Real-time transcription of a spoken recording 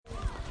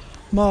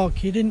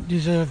Mark, you didn't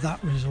deserve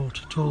that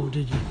result at all,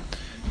 did you?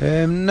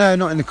 No,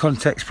 not in the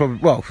context. Probably.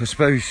 Well, I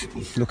suppose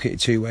look at it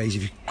two ways.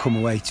 If you come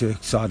away to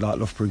a side like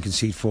Loughborough and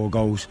concede 4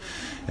 goals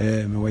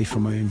away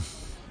from home,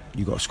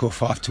 you've got to score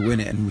 5 to win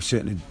it, and we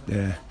certainly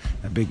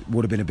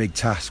would have been a big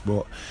task.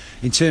 But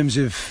in terms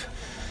of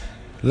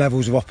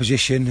levels of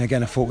opposition,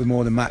 again, I thought we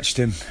more than matched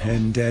them,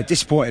 and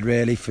disappointed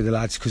really for the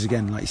lads, because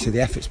again, like you said,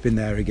 the effort's been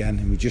there again,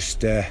 and we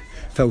just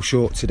fell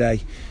short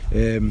today.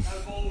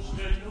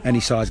 Any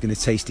side's going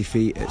to taste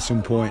defeat at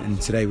some point, and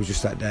today was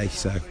just that day.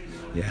 So,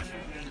 yeah.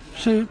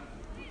 So,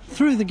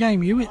 through the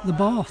game, you hit the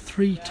bar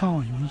 3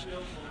 times.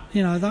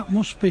 You know, that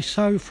must be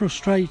so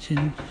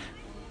frustrating.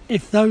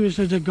 If those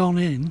had gone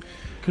in,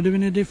 could have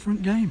been a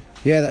different game.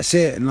 Yeah, that's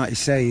it. And like you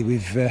say,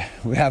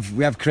 we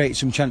have created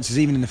some chances.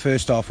 Even in the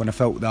first half, when I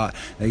felt that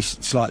they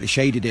slightly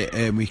shaded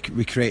it, we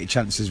created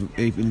chances.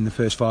 Even in the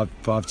first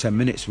 5-10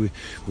 minutes, we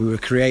were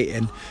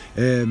creating.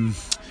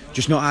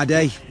 Just not our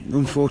day,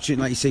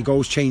 unfortunately. Like you say,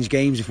 goals change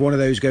games. If one of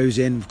those goes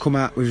in,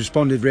 we've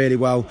responded really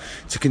well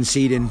to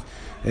conceding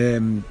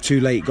 2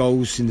 late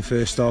goals in the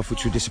first half,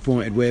 which we're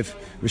disappointed with.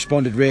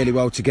 Responded really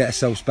well to get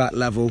ourselves back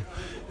level,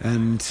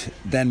 and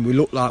then we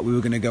looked like we were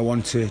going to go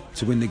on to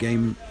win the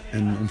game,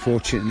 and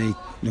unfortunately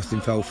nothing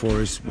fell for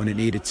us when it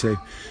needed to,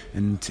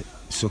 and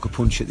sucker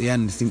punch at the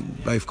end. I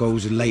think both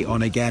goals are late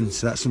on again,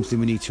 so that's something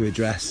we need to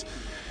address.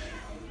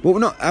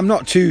 But I'm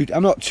not too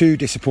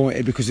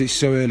disappointed because it's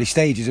so early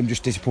stages. I'm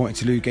just disappointed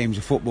to lose games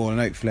of football, and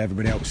hopefully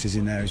everybody else is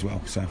in there as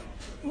well. So,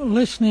 well,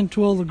 listening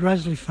to all the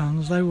Gresley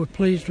fans, they were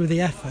pleased with the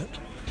effort.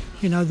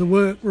 You know, the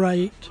work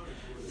rate.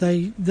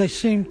 They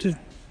seemed to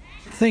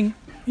think,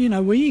 you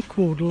know, we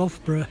equalled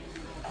Loughborough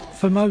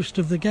for most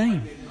of the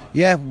game.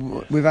 Yeah,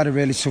 we've had a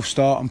really tough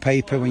start on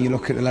paper when you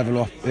look at the level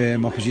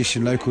of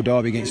opposition. Local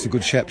derby against the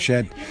good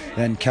Shepshed,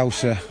 then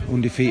Kelsa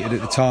undefeated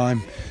at the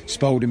time,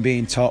 Spalding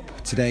being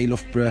top, today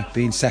Loughborough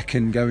being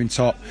second, going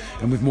top,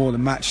 and we've more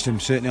than matched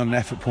them, certainly on an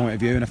effort point of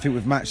view, and I think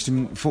we've matched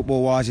them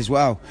football wise as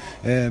well.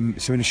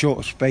 So in a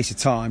short space of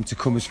time to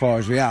come as far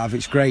as we have,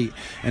 it's great,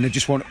 and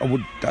that's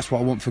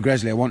what I want for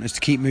Gresley. I want us to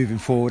keep moving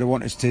forward. I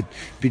want us to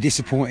be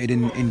disappointed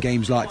in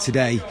games like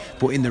today,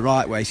 but in the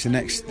right way. So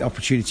next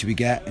opportunity we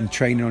get in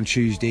training on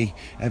Tuesday,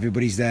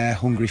 everybody's there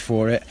hungry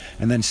for it,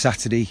 and then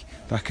Saturday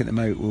back at the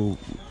moat we'll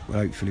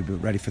hopefully be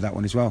ready for that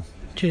one as well.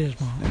 Cheers,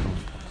 Mark.